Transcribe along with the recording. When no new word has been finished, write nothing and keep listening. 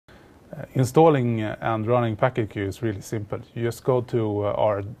Installing and running PacketQ is really simple. You just go to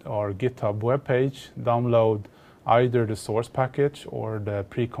our GitHub webpage, download either the source package or the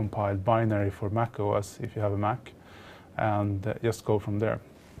precompiled binary for Mac OS if you have a Mac, and just go from there.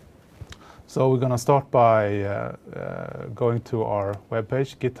 So we're going to start by going to our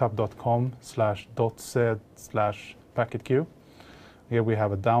webpage, github.com/.z/PacketQ. Here we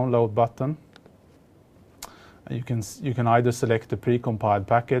have a download button. You can either select the precompiled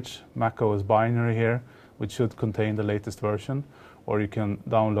package, macOS binary here, which should contain the latest version, or you can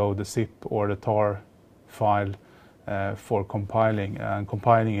download the zip or the tar file for compiling. And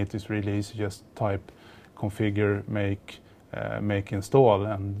compiling it is really easy. Just type configure make install,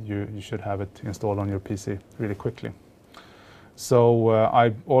 and you should have it installed on your PC really quickly. So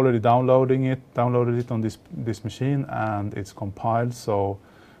I've already downloaded it on this machine, and it's compiled. So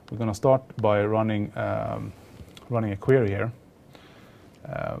we're going to start by running a query here.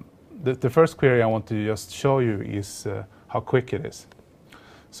 The first query I want to just show you is how quick it is.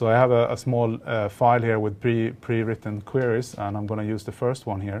 So I have a small file here with pre-written queries, and I'm going to use the first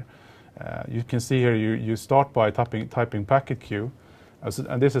one here. You can see here you start by typing PacketQ,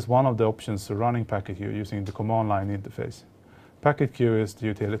 and this is one of the options for running PacketQ using the command line interface. PacketQ is the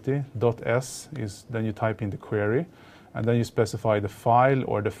utility. .s is then you type in the query, and then you specify the file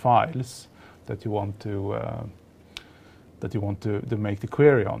or the files that you want to make the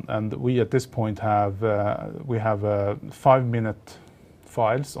query on. And we at this point have 5-minute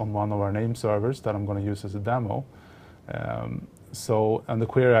files on one of our name servers that I'm going to use as a demo. And the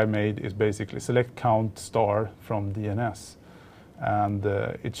query I made is basically select count star from DNS, and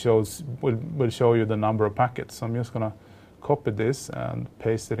it will show you the number of packets. So I'm just going to copy this and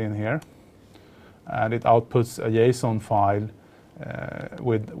paste it in here, and it outputs a JSON file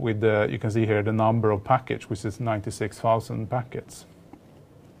with the, you can see here the number of packets, which is 96,000 packets.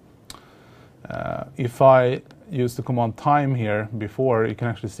 If I use the command time here before, you can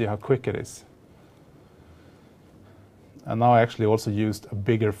actually see how quick it is. And now I actually also used a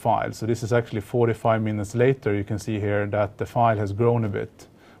bigger file. So this is actually 45 minutes later. You can see here that the file has grown a bit.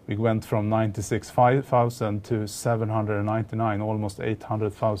 We went from 96,000 to 799, almost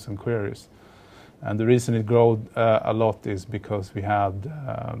 800,000 queries. And the reason it grew a lot is because we had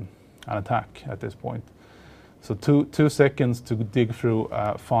an attack at this point. So two seconds to dig through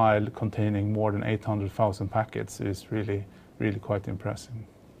a file containing more than 800,000 packets is really, really quite impressive.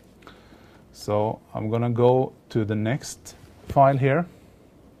 So I'm going to go to the next file here.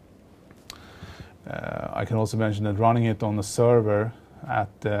 I can also mention that running it on a server at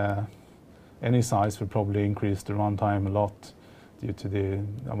any size will probably increase the runtime a lot due to the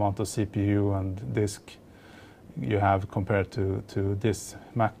amount of CPU and disk you have compared to this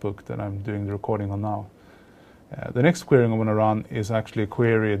MacBook that I'm doing the recording on now. The next query I'm going to run is actually a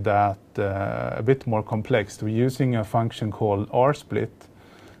query that a bit more complex. We're using a function called rsplit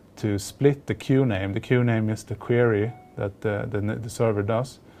to split the queue name. The queue name is the query that the server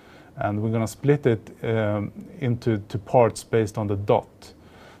does, and we're going to split it into parts based on the dot.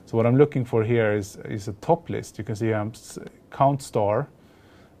 So what I'm looking for here is a top list. You can see I'm count star.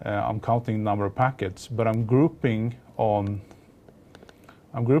 I'm counting the number of packets, but I'm grouping on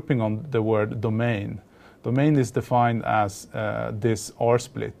the word domain. Domain is defined as this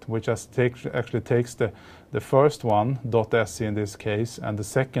rsplit, which actually takes the first one, .sc in this case, and the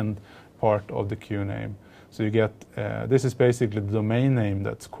second part of the queue name. So you get, this is basically the domain name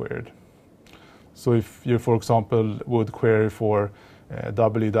that's queried. So if you, for example, would query for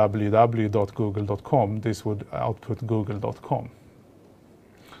www.google.com, this would output google.com.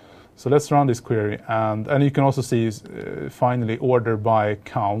 So let's run this query, and you can also see finally order by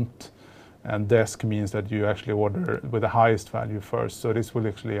count, and desc means that you actually order with the highest value first. So this will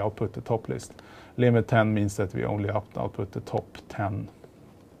actually output the top list. Limit 10 means that we only output the top 10.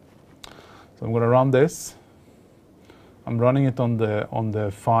 So I'm going to run this. I'm running it on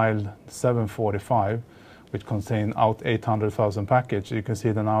the file 745, which contains out 800,000 packets. You can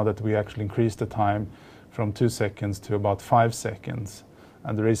see that now that we actually increased the time from 2 seconds to about 5 seconds.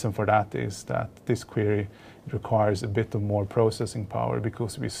 And the reason for that is that this query requires a bit of more processing power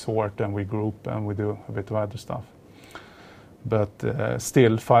because we sort and we group and we do a bit of other stuff. But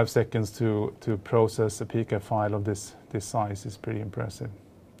still, 5 seconds to process a PCAP file of this size is pretty impressive.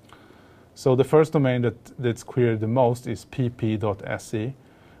 So the first domain that's queried the most is pp.se,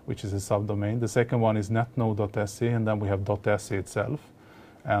 which is a subdomain. The second one is netnode.se, and then we have .se itself,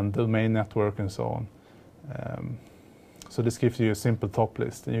 and domain network and so on. So this gives you a simple top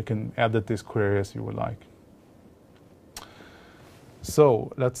list, and you can edit this query as you would like.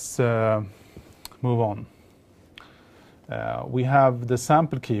 So let's move on. we have the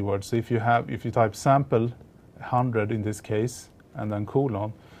sample keyword. So if you type sample 100 in this case and then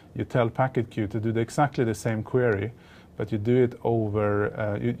colon, you tell PacketQ to do exactly the same query, but you do it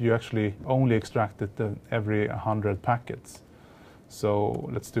over, you actually only extract it every 100 packets. So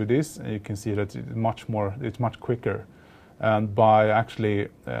let's do this, and you can see that it's much quicker. And by actually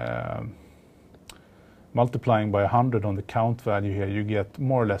multiplying by 100 on the count value here, you get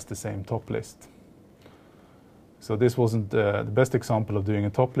more or less the same top list. So this wasn't the best example of doing a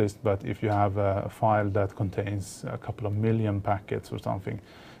top list, but if you have a file that contains a couple of million packets or something,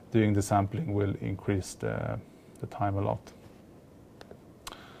 doing the sampling will increase the time a lot.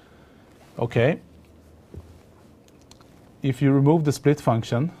 Okay. If you remove the split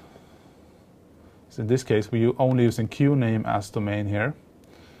function, so in this case we're only using QName as domain here,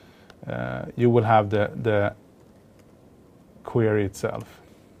 you will have the query itself.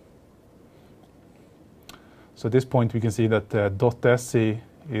 So at this point we can see that .se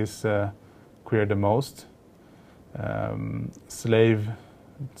is queried the most, slave,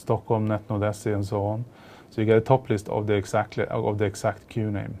 Stockholm, netnode.se, and so on. So you get a top list of the exact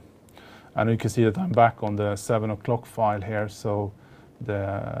QName. And you can see that I'm back on the 7 o'clock file here, so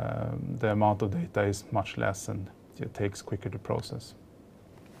the amount of data is much less and it takes quicker to process.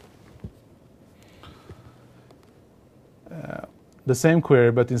 The same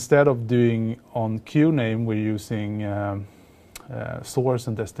query, but instead of doing on QName, we're using source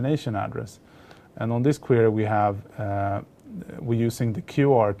and destination address. And on this query, we're using the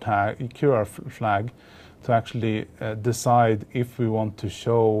QR flag to actually decide if we want to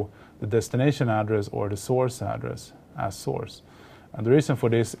show the destination address or the source address as source. And the reason for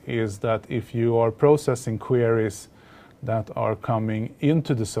this is that if you are processing queries that are coming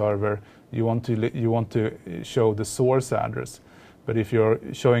into the server, you want to show the source address. But if you're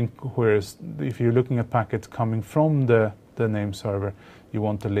showing queries, if you're looking at packets coming from the name server, you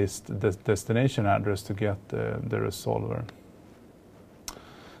want to list the destination address to get the resolver.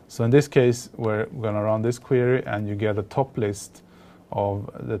 So in this case, we're going to run this query, and you get a top list of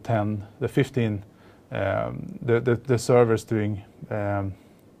the 15, the servers doing, the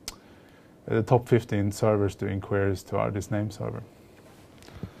top 15 servers doing queries to this name server.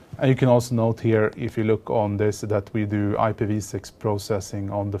 And you can also note here, if you look on this, that we do IPv6 processing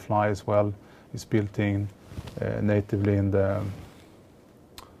on the fly as well. It's built in natively in the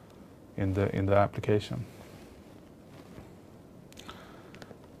application.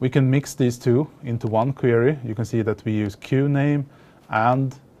 We can mix these two into one query. You can see that we use QName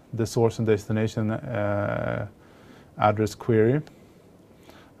and the source and destination address query.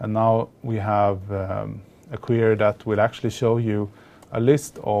 And now we have a query that will actually show you a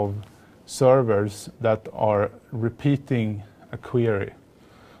list of servers that are repeating a query.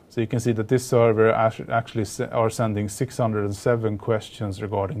 So you can see that this server actually are sending 607 questions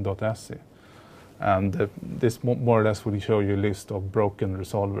regarding .se. And this more or less will show you a list of broken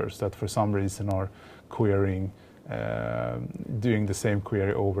resolvers that for some reason are querying, doing the same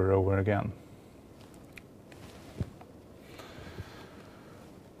query over and over again.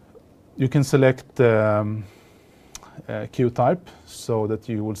 You can select queue type so that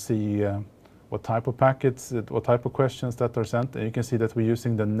you will see what type of packets, what type of questions that are sent. And you can see that we're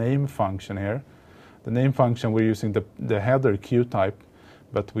using the name function here. The name function, we're using the header queue type,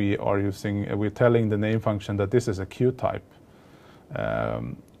 but we're telling the name function that this is a queue type.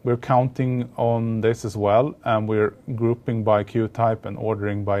 We're counting on this as well, and we're grouping by queue type and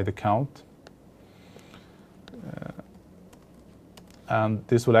ordering by the count. And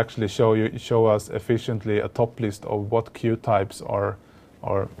this will actually show us efficiently a top list of what queue types are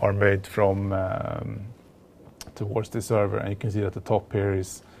made from towards the server. And you can see that the top here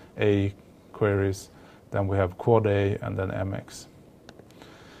is A queries, then we have quad A, and then MX.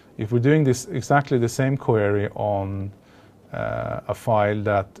 If we're doing this exactly the same query on a file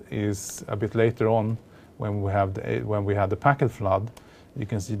that is a bit later on, when we had the packet flood, you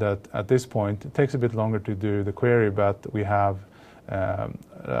can see that at this point it takes a bit longer to do the query, but we have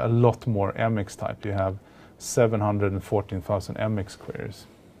a lot more MX type. You have 714,000 MX queries.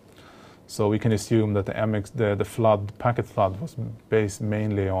 So we can assume that the packet flood was based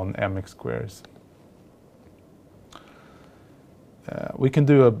mainly on MX queries. We can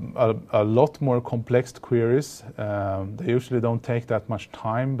do a lot more complex queries. They usually don't take that much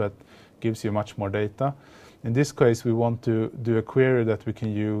time, but gives you much more data. In this case, we want to do a query that we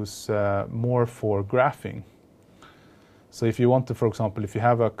can use more for graphing. So if you want to, for example, if you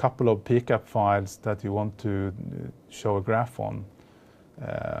have a couple of PCAP-files that you want to show a graph on,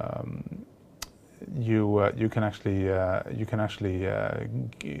 you can actually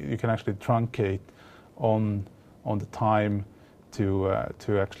truncate on on the time to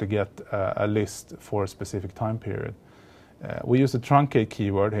actually get a list for a specific time period. We use the truncate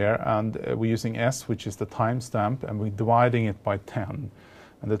keyword here, and we're using S, which is the timestamp, and we're dividing it by 10.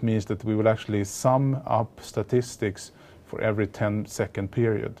 And that means that we will actually sum up statistics for every 10-second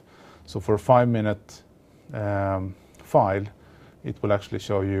period. So for a 5-minute file, it will actually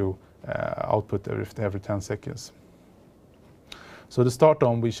show you output every 10 seconds. So to start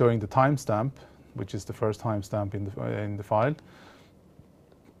on, we're showing the timestamp, which is the first timestamp in the file.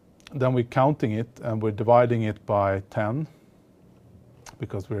 Then we're counting it, and we're dividing it by 10,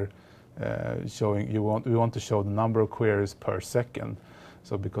 because we're we want to show the number of queries per second.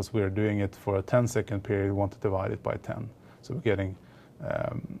 So because we're doing it for a 10-second period, we want to divide it by 10. So we're getting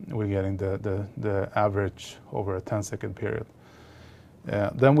the average over a 10-second period.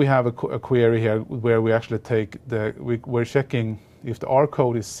 Then we have a query here where we actually take we're checking if the R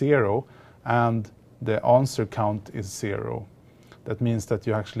code is 0 and the answer count is 0. That means that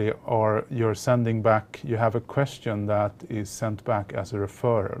you're sending back, you have a question that is sent back as a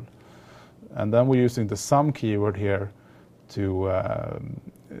referral. And then we're using the sum keyword here to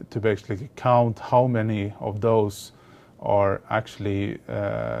basically count how many of those are actually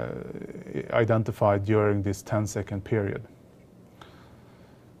identified during this 10-second period.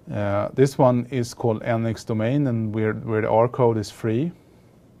 This one is called NX domain, and where the R code is free,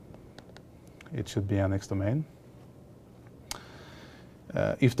 it should be NX domain.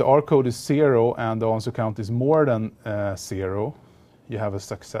 If the R code is 0 and the answer count is more than 0, you have a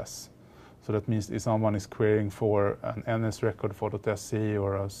success. So that means if someone is querying for an NS record for .se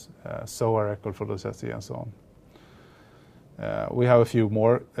or a SOA record for .se and so on. We have a few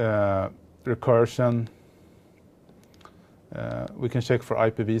more. Recursion. We can check for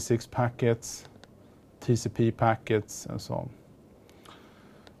IPv6 packets, TCP packets, and so on.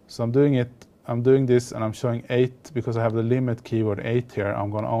 So I'm doing this, and I'm showing 8 because I have the limit keyword 8 here.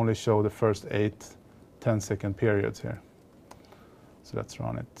 I'm going to only show the first 8 10-second periods here. So let's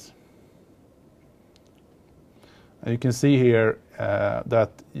run it. And you can see here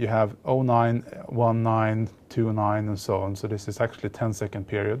that you have 09, 19, 29, and so on. So this is actually 10-second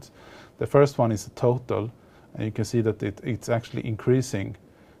periods. The first one is a total, and you can see that it's actually increasing.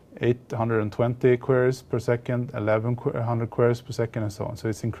 820 queries per second, 1100 queries per second, and so on. So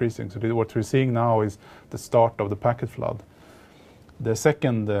it's increasing. So what we're seeing now is the start of the packet flood. The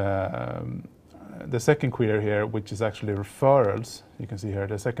second query here, which is actually referrals, you can see here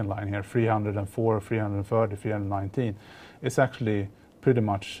the second line here, 304, 330, 319, is actually pretty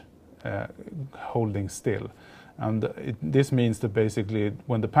much holding still. And this means that basically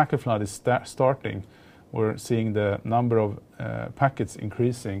when the packet flood is starting, we're seeing the number of packets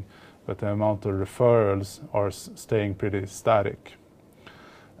increasing, but the amount of referrals are staying pretty static.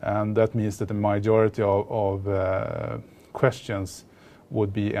 And that means that the majority of questions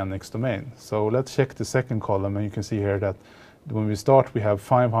would be NX domain. So let's check the second column, and you can see here that when we start, we have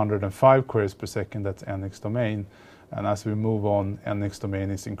 505 queries per second, that's NX domain. And as we move on, NX domain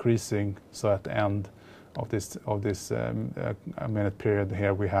is increasing. So at the end of this minute period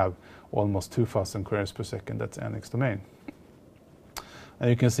here, we have almost 2,000 queries per second, that's NX domain. And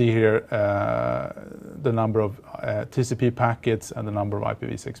you can see here the number of TCP packets and the number of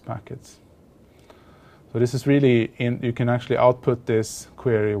IPv6 packets. So this is really, you can actually output this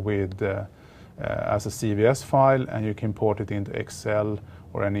query with as a CVS file, and you can import it into Excel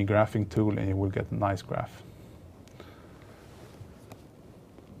or any graphing tool, and you will get a nice graph.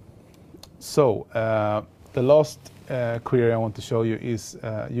 So the last query I want to show you is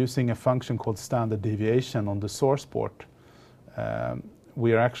using a function called standard deviation on the source port.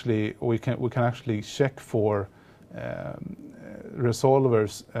 We can actually check for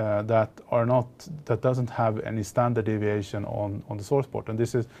resolvers that doesn't have any standard deviation on the source port, and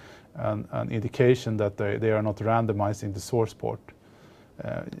this is an indication that they are not randomizing the source port.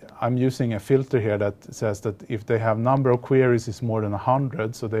 I'm using a filter here that says that if they have number of queries is more than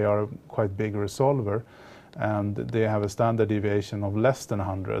 100, so they are a quite big resolver, and they have a standard deviation of less than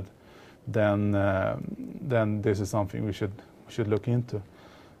 100, then this is something we should look into.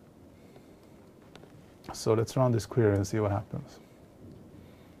 So let's run this query and see what happens.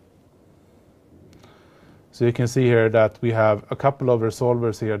 So you can see here that we have a couple of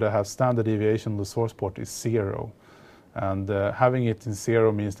resolvers here that have standard deviation on the source port is 0. And having it in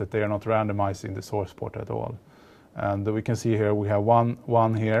 0 means that they are not randomizing the source port at all. And we can see here we have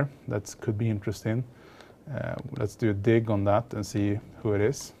one here that could be interesting. Let's do a dig on that and see who it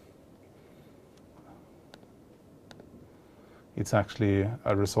is. It's actually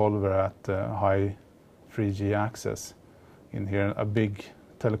a resolver at high 3G access in here, a big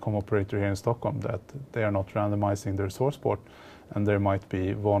telecom operator here in Stockholm that they are not randomizing their source port, and they might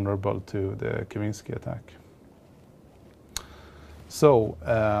be vulnerable to the Kavinsky attack. So,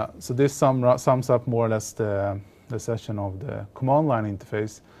 this sums up more or less the session of the command line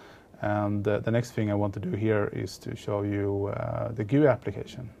interface. And the next thing I want to do here is to show you the GUI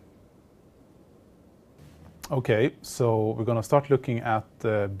application. Okay, so we're going to start looking at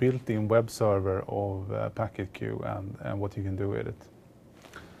the built-in web server of PacketQ and what you can do with it.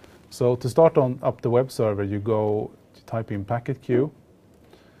 So to start up the web server, you type in PacketQ,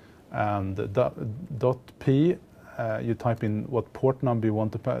 and .p, you type in what port number you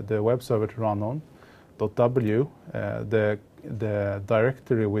want the web server to run on. .w, the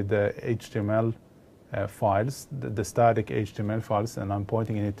directory with the HTML files, the static HTML files, and I'm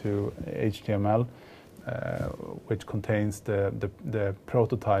pointing it to HTML, which contains the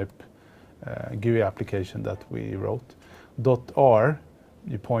prototype GUI application that we wrote. .r,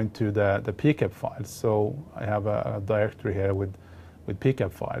 you point to the PCAP-files. So I have a directory here with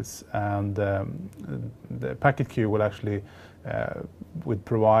PCAP-files, and the PacketQ will actually would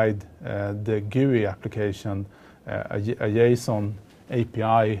provide the GUI application a JSON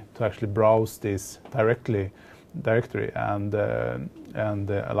API to actually browse this directory and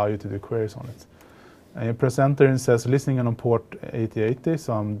allow you to do queries on it. And you press enter and it says listening on port 8080,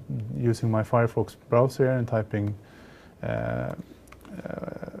 so I'm using my Firefox browser here and typing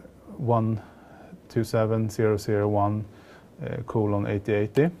 127.0.0.1 colon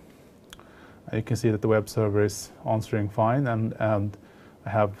 8080. And you can see that the web server is answering fine, and I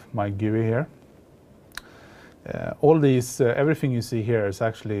have my GUI here. All these, everything you see here is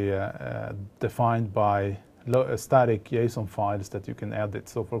actually defined by static JSON files that you can edit.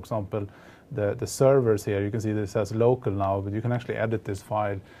 So for example, the servers here, you can see this as local now, but you can actually edit this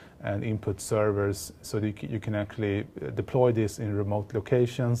file and input servers, so that you can actually deploy this in remote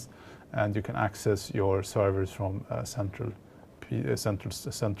locations, and you can access your servers from a central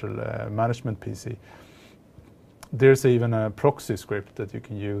management PC. There's even a proxy script that you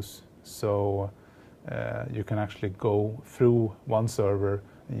can use, so you can actually go through one server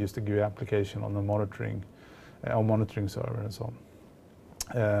and use the GUI application on the monitoring server and so on.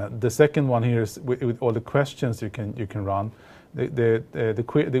 The second one here is with all the questions you can run. This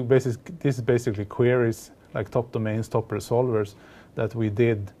is basically queries like top domains, top resolvers that we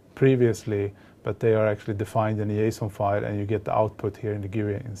did previously, but they are actually defined in a JSON file, and you get the output here in the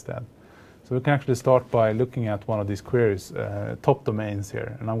GUI instead. So we can actually start by looking at one of these queries, top domains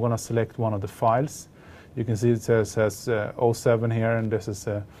here, and I'm going to select one of the files. You can see it says 07 here, and this is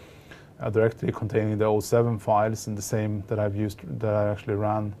a directory containing the 07 files, and the same that I actually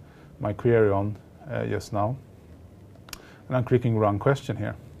ran my query on just now. And I'm clicking run question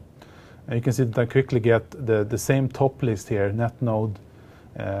here. And you can see that I quickly get the same top list here,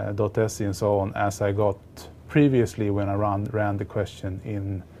 netnode.se and so on, as I got previously when I ran the question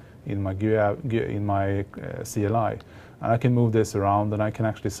in my GUI, in my CLI. And I can move this around, and I can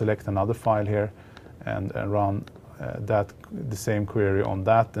actually select another file here and run the same query on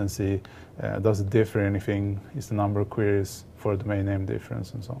that and see does it differ anything, is the number of queries for the domain name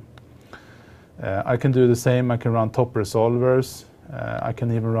difference and so on. I can do the same. I can run top resolvers. I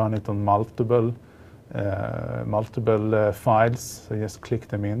can even run it on multiple files, so just click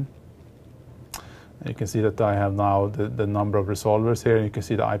them in. And you can see that I have now the number of resolvers here, and you can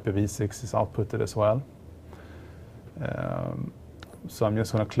see the IPv6 is outputted as well. So I'm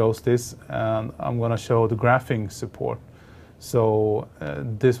just going to close this, and I'm going to show the graphing support. So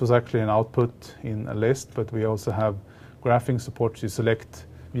this was actually an output in a list, but we also have graphing support. You select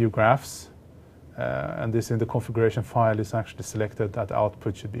view graphs, and this in the configuration file is actually selected that the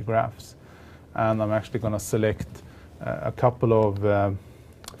output should be graphs. And I'm actually going to select a couple of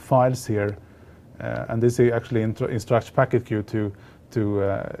files here, and this actually instructs PacketQ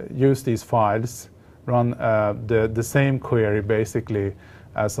to use these files, run the same query basically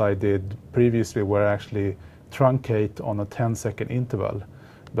as I did previously, where I actually truncate on a 10-second interval,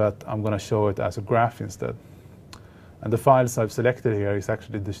 but I'm going to show it as a graph instead. And the files I've selected here is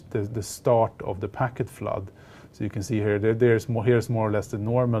actually the start of the packet flood. So you can see here, here's more or less the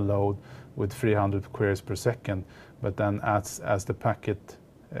normal load with 300 queries per second, but then as the packet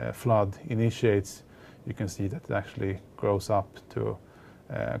flood initiates, you can see that it actually grows up to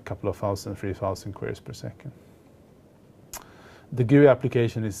a couple of 3,000 queries per second. The GUI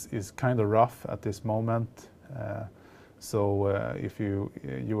application is kind of rough at this moment, so if you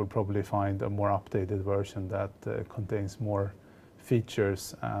will probably find a more updated version that contains more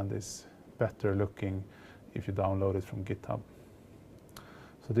features and is better looking if you download it from GitHub.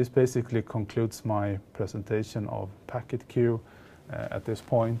 So this basically concludes my presentation of PacketQ, at this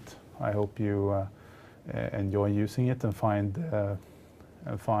point. I hope you enjoy using it and find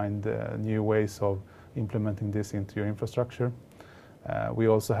new ways of implementing this into your infrastructure. We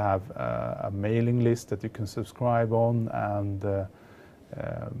also have a mailing list that you can subscribe on, and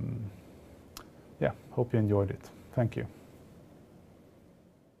yeah, hope you enjoyed it. Thank you.